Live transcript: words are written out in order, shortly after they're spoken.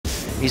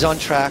he's on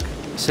track,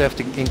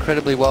 surfed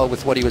incredibly well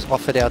with what he was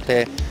offered out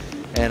there,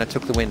 and it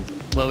took the win.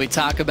 Well, we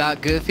talk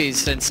about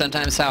goofies and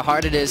sometimes how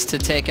hard it is to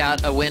take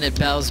out a win at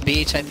Bells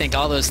Beach. I think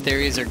all those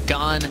theories are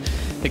gone.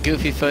 The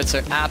Goofyfoots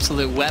are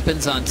absolute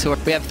weapons on tour.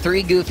 We have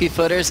 3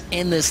 Goofyfooters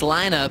in this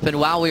lineup, and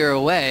while we were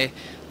away,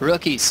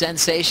 rookie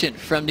sensation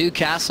from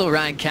Newcastle,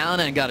 Ryan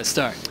Callinan got a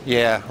start.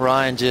 Yeah,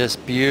 Ryan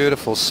just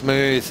beautiful,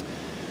 smooth,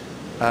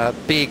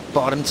 big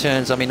bottom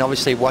turns. I mean,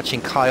 obviously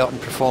watching Kai Otten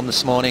perform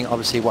this morning,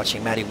 obviously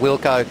watching Matty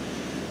Wilco.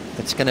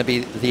 It's going to be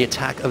the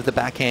attack of the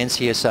backhands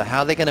here. So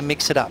how they're going to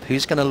mix it up?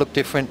 Who's going to look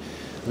different?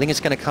 I think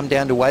it's going to come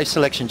down to wave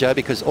selection, Joe,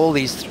 because all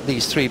these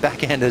 3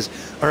 backhanders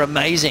are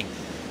amazing.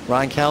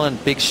 Ryan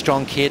Callinan, big,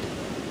 strong kid,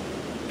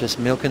 just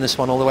milking this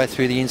one all the way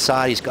through the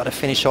inside. He's got to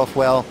finish off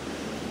well.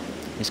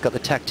 He's got the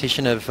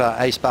tactician of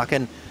Ace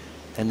Buchan,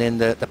 and then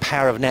the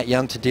power of Nat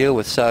Young to deal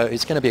with. So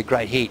it's going to be a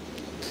great heat.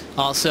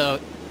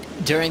 Also,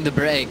 during the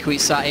break, we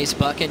saw Ace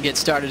Buchan get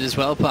started as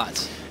well,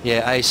 Potts.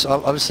 Yeah, Ace,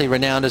 obviously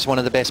renowned as one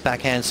of the best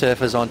backhand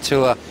surfers on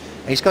tour.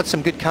 He's got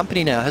some good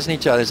company now, hasn't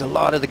he, Joe? There's a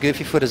lot of the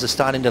Goofyfooters are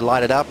starting to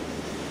light it up.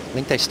 I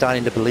think they're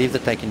starting to believe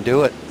that they can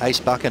do it. Ace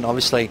Buchan,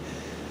 obviously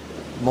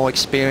more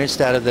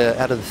experienced out of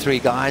the 3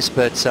 guys,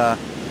 but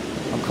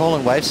I'm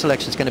calling wave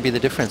selection is going to be the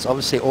difference.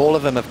 Obviously, all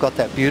of them have got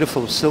that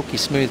beautiful, silky,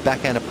 smooth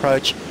backhand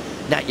approach.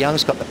 Nat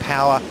Young's got the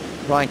power.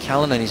 Ryan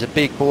Callinan, he's a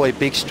big boy,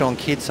 big, strong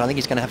kid, so I think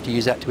he's going to have to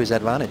use that to his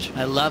advantage.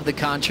 I love the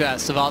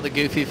contrast of all the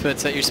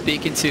Goofyfoots that you're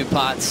speaking to,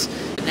 Potts.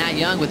 Nat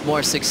Young with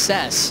more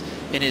success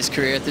in his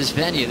career at this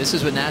venue. This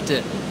is what Nat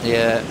did.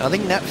 Yeah, I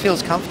think Nat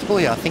feels comfortable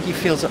here. I think he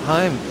feels at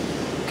home.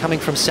 Coming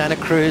from Santa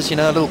Cruz, you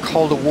know, a little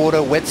colder water,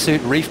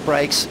 wetsuit, reef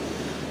breaks.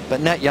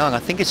 But Nat Young, I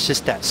think it's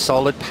just that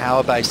solid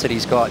power base that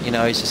he's got. You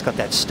know, he's just got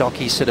that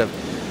stocky sort of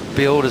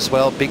build as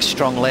well, big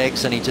strong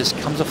legs, and he just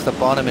comes off the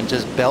bottom and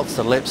just belts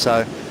the lip.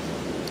 So,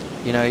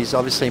 you know, he's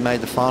obviously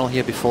made the final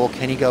here before.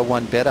 Can he go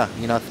one better?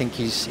 You know, I think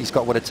he's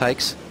got what it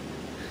takes.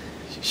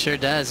 Sure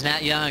does.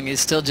 Nat Young is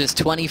still just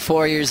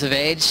 24 years of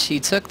age. He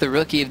took the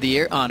Rookie of the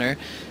Year honor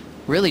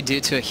really due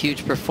to a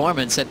huge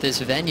performance at this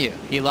venue.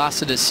 He lost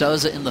to De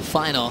Souza in the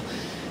final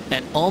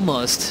and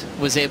almost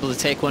was able to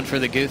take one for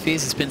the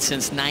Goofies. It's been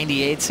since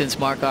 '98 since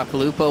Mark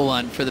Occhilupo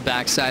won for the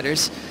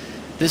Backsiders.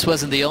 This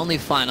wasn't the only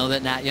final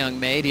that Nat Young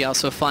made. He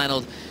also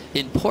finaled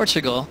in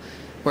Portugal,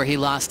 where he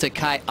lost to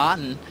Kai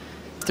Otten.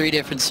 3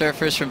 different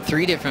surfers from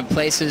 3 different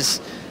places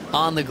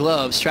on the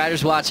globe.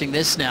 Strider's watching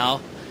this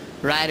now.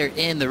 Rider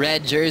in the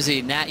red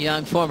jersey, Nat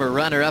Young, former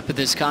runner-up at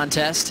this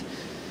contest.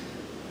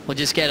 We'll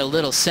just get a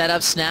little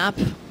setup snap.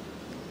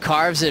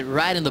 Carves it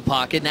right in the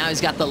pocket. Now he's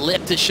got the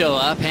lip to show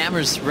up.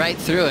 Hammers right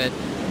through it.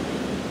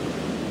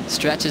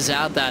 Stretches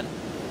out that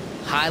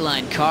high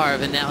line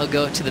carve, and now he'll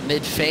go to the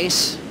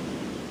mid-face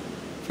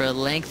for a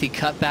lengthy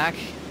cutback.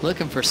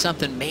 Looking for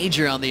something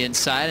major on the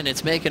inside, and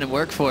it's making him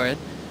work for it.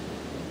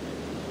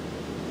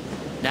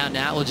 Now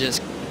Nat will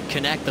just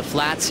connect the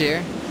flats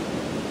here.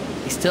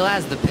 He still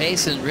has the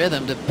pace and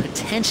rhythm to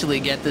potentially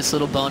get this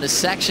little bonus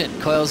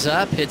section. Coils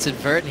up, hits it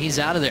vert, and he's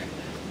out of there.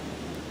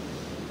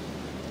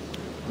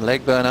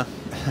 Leg burner.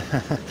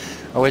 I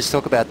always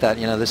talk about that.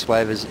 You know, this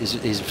wave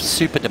is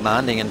super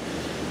demanding, and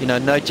you know,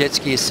 no jet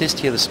ski assist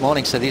here this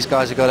morning, so these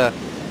guys have got to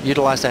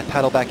utilize that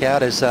paddle back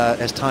out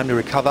as time to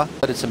recover.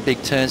 But it's some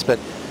big turns, but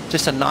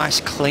just a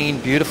nice, clean,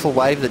 beautiful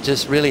wave that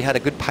just really had a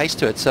good pace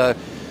to it. So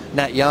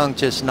Nat Young,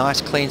 just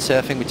nice, clean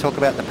surfing. We talk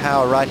about the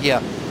power right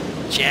here.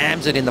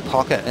 Jams it in the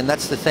pocket, and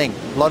that's the thing.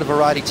 A lot of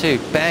variety too.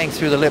 Bang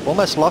through the lip.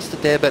 Almost lost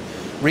it there, but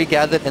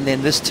regathered, and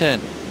then this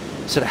turn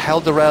sort of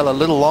held the rail a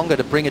little longer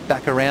to bring it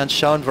back around,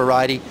 showing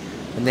variety.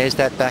 And there's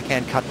that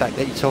backhand cutback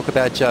that you talk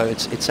about, Joe.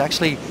 It's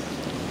actually,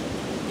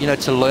 you know,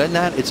 to learn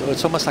that, it's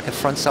almost like a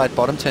frontside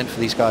bottom turn for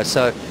these guys.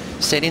 So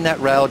setting that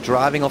rail,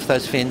 driving off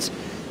those fins,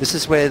 this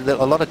is where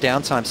a lot of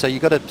downtime. So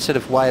you've got to sort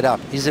of weigh it up.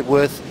 Is it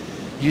worth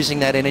using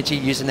that energy,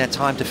 using that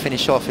time to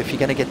finish off? If you're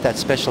going to get that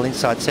special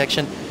inside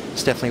section,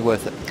 it's definitely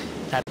worth it.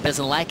 That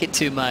doesn't like it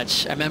too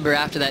much. I remember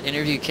after that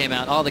interview came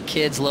out, all the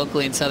kids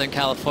locally in Southern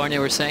California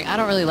were saying, I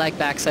don't really like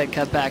backside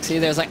cutbacks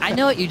either. I was like, I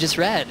know what you just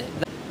read.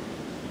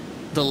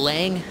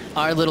 Delaying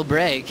our little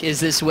break is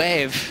this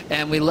wave,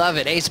 and we love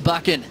it. Ace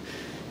Buchan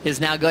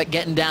is now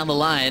getting down the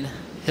line.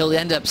 He'll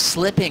end up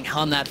slipping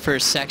on that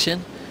first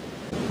section,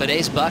 but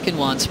Ace Buchan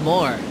wants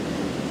more.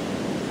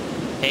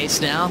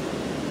 Ace now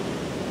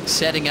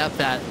setting up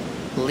that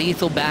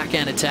lethal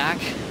backhand attack.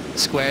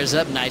 Squares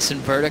up nice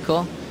and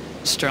vertical.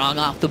 Strong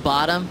off the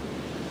bottom.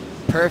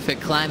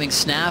 Perfect climbing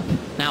snap.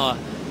 Now a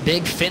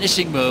big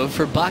finishing move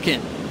for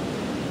Buchan.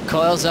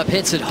 Coils up,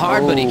 hits it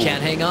hard, but he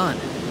can't hang on.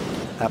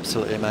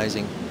 Absolutely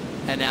amazing.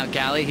 And now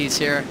Gally, he's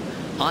here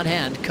on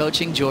hand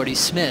coaching Jordy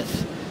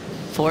Smith.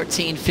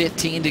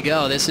 14:15 to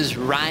go. This is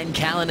Ryan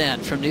Callinan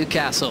from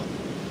Newcastle.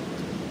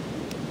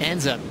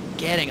 Ends up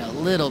getting a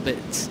little bit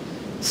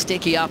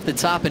sticky off the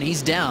top, and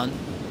he's down.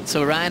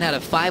 So Ryan had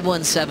a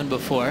 5.17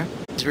 before.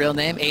 His real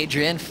name,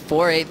 Adrian,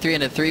 4.83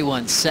 and a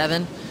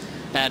 3.17.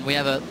 And we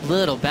have a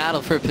little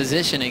battle for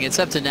positioning. It's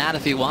up to Nat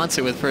if he wants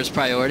it with first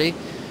priority.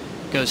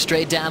 Goes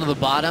straight down to the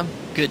bottom.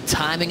 Good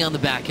timing on the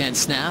backhand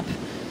snap.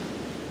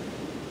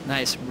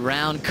 Nice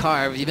round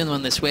carve, even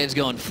when this wave's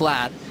going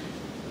flat.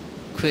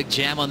 Quick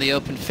jam on the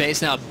open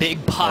face. Now a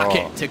big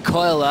pocket to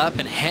coil up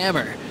and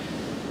hammer.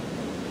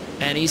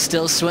 And he's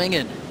still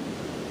swinging.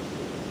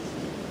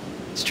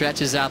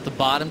 Stretches out the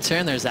bottom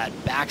turn. There's that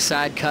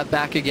backside cut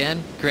back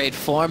again. Great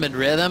form and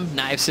rhythm.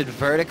 Knifes it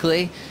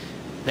vertically.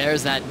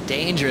 There's that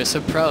dangerous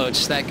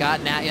approach that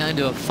got Nat Young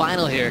to a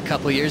final here a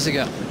couple years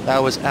ago.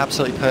 That was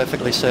absolutely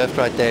perfectly surfed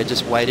right there.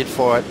 Just waited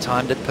for it,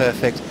 timed it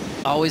perfect.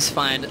 Always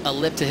find a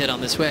lip to hit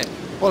on this wave.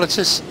 Well, it's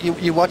just,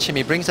 you watch him,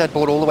 he brings that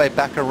board all the way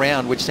back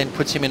around, which then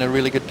puts him in a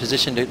really good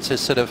position to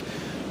sort of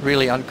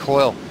really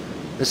uncoil.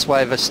 This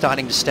wave is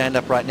starting to stand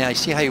up right now. You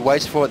see how he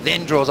waits for it,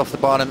 then draws off the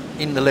bottom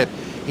in the lip.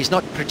 He's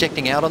not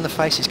projecting out on the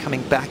face, he's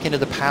coming back into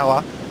the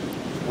power,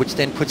 which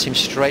then puts him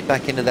straight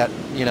back into that,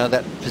 you know,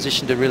 that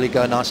position to really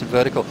go nice and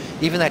vertical.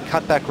 Even that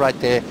cutback right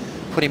there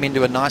put him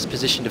into a nice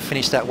position to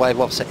finish that wave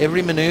off. So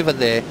every maneuver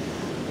there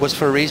was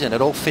for a reason.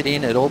 It all fit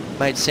in, it all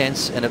made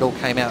sense, and it all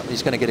came out.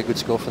 He's going to get a good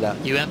score for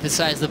that. You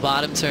emphasize the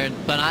bottom turn,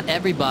 but not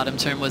every bottom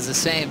turn was the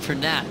same for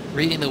Nat.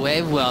 Reading the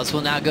wave wells,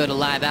 we'll now go to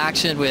live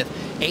action with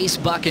Ace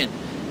Buchan.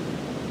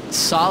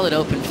 Solid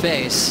open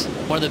face,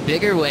 one of the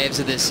bigger waves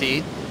of this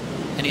heat,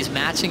 and he's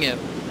matching it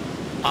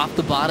off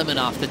the bottom and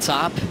off the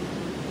top.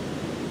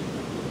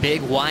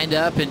 Big wind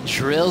up and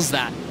drills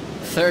that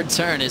third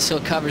turn as he'll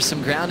cover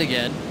some ground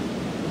again.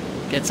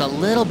 Gets a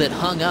little bit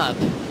hung up,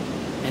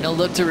 and he'll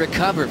look to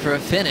recover for a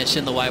finish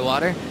in the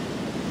whitewater.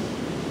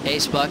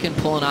 Ace Buchan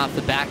pulling off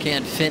the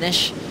backhand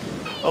finish.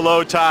 A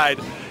low tide,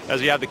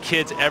 as we have the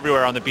kids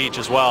everywhere on the beach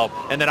as well.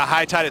 And then a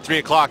high tide at 3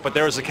 o'clock, but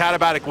there was the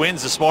katabatic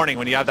winds this morning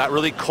when you have that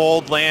really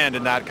cold land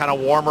and that kind of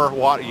warmer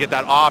water, you get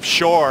that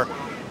offshore.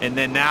 And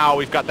then now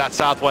we've got that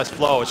southwest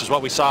flow, which is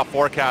what we saw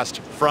forecast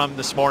from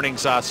this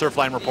morning's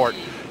Surfline report.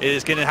 It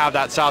is going to have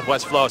that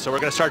southwest flow, so we're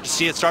going to start to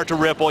see it start to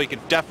ripple. You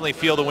can definitely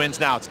feel the winds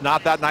now. It's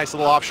not that nice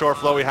little offshore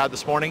flow we had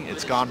this morning.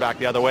 It's gone back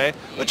the other way.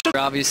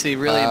 Obviously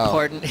really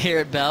important here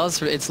at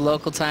Bell's. It's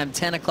local time,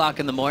 10 o'clock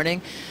in the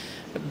morning.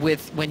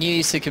 When you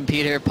used to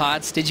compete here at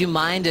Potts, did you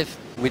mind if...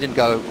 We didn't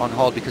go on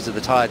hold because of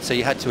the tide, so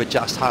you had to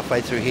adjust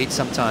halfway through heat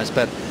sometimes.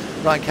 But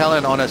Ryan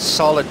Callinan on a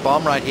solid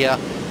bomb right here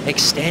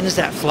extends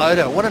that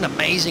floater. What an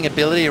amazing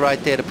ability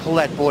right there to pull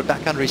that board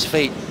back under his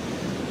feet.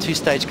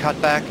 Two-stage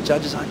cutback.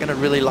 Judges aren't going to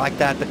really like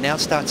that, but now it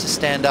starts to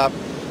stand up.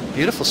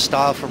 Beautiful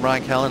style from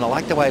Ryan Callinan. I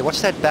like the way,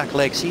 watch that back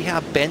leg. See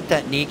how bent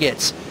that knee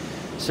gets.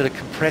 Sort of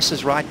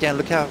compresses right down.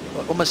 Look how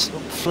almost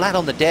flat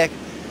on the deck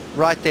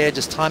right there.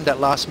 Just timed that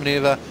last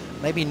maneuver.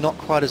 Maybe not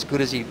quite as good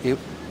as he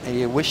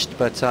wished,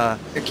 but...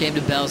 Here came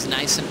to Bell's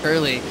nice and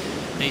early,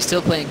 and he's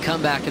still playing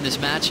comeback in this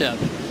matchup.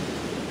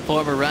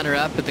 Former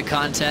runner-up at the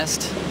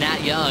contest,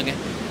 Nat Young,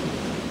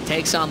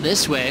 takes on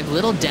this wave.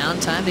 Little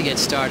downtime to get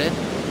started.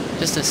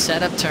 Just a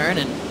setup turn,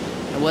 and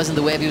it wasn't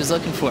the wave he was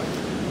looking for.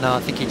 No,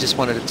 I think he just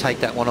wanted to take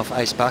that one off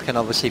Ace Buchan.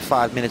 Obviously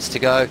 5 minutes to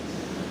go.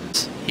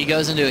 He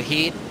goes into a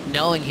heat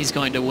knowing he's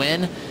going to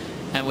win,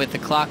 and with the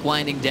clock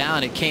winding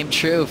down, it came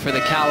true for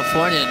the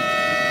Californian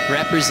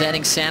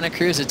representing Santa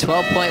Cruz. A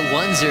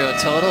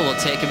 12.10 total will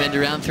take him into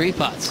round 3,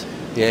 Potts.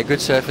 Yeah, good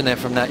surfing there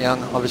from Nat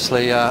Young.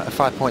 Obviously a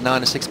 5.9, a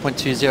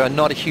 6.20.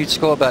 Not a huge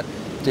score, but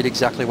did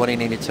exactly what he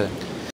needed to.